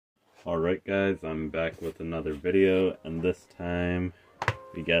Alright guys, I'm back with another video, and this time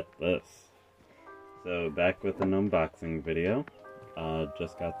we get this. So back with an unboxing video.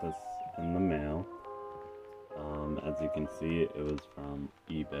 Just got this in the mail. As you can see, it was from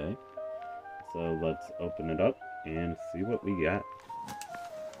eBay. So let's open it up and see what we got.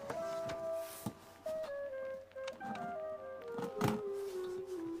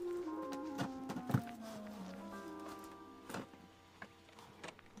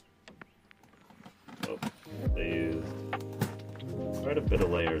 They used quite a bit of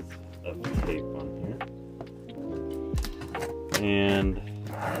layers of tape on here. And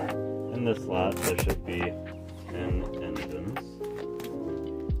in this lot there should be 10 engines.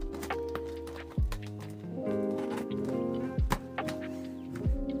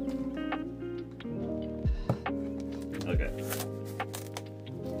 Okay.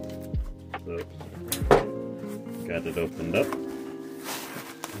 So, got it opened up.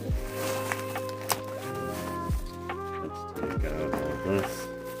 Take out all this.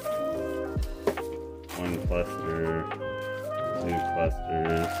 1 cluster, 2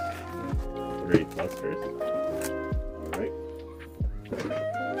 clusters, 3 clusters. Alright.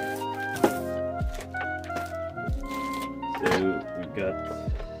 So we've got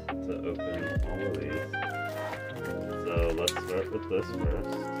to open all of these. So let's start with this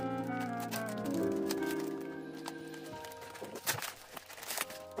first.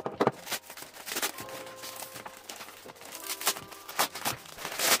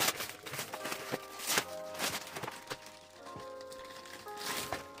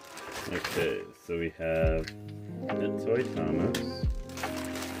 Okay, so we have Toy Thomas,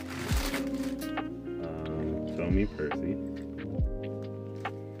 Tommy Percy,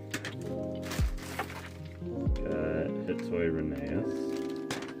 got Toy Rheneas,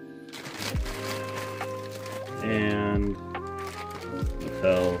 and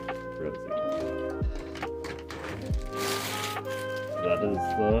Mattel Rosie. So that is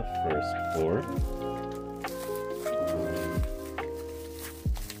the first 4.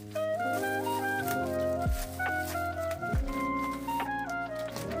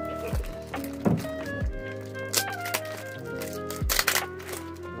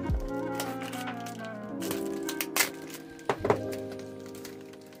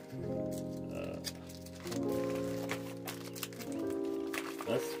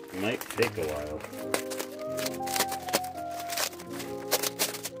 This might take a while.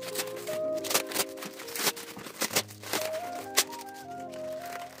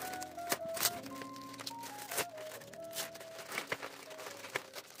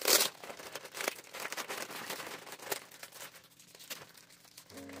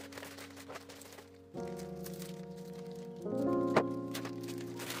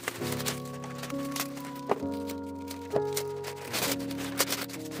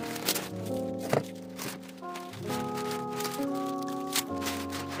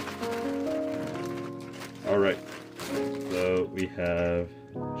 Alright, so we have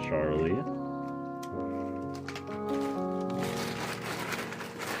Charlie,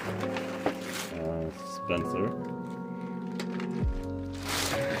 Spencer,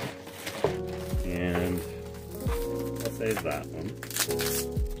 and I'll save that one.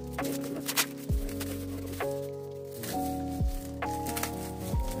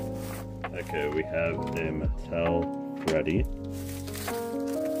 Okay, we have a Mattel Freddy.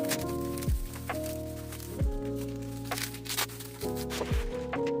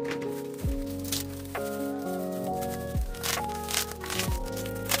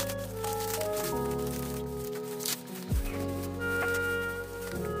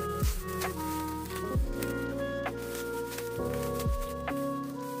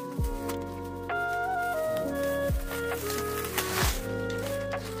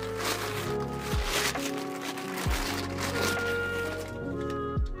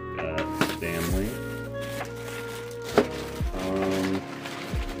 Family.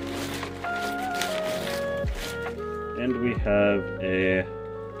 And we have a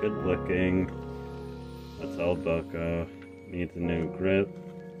good-looking Mattel Boko. Needs a new grip.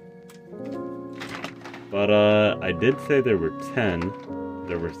 But I did say there were 10.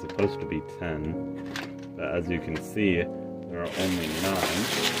 There were supposed to be 10. But as you can see, there are only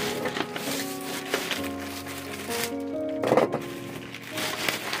 9.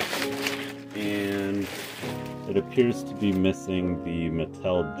 And it appears to be missing the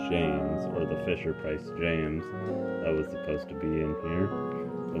Mattel James, or the Fisher-Price James, that was supposed to be in here.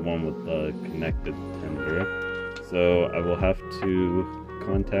 The one with the connected tender. So I will have to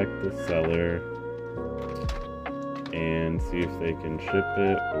contact the seller and see if they can ship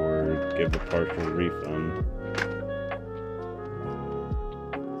it or give a partial refund.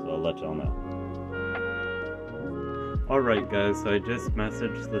 So let y'all know. Alright guys, so I just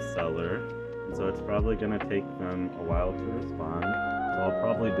messaged the seller, so it's probably going to take them a while to respond. So I'll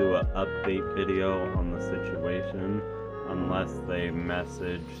probably do an update video on the situation, unless they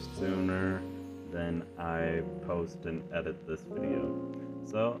message sooner than I post and edit this video.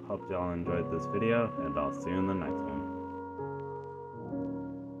 So, hope y'all enjoyed this video, and I'll see you in the next one.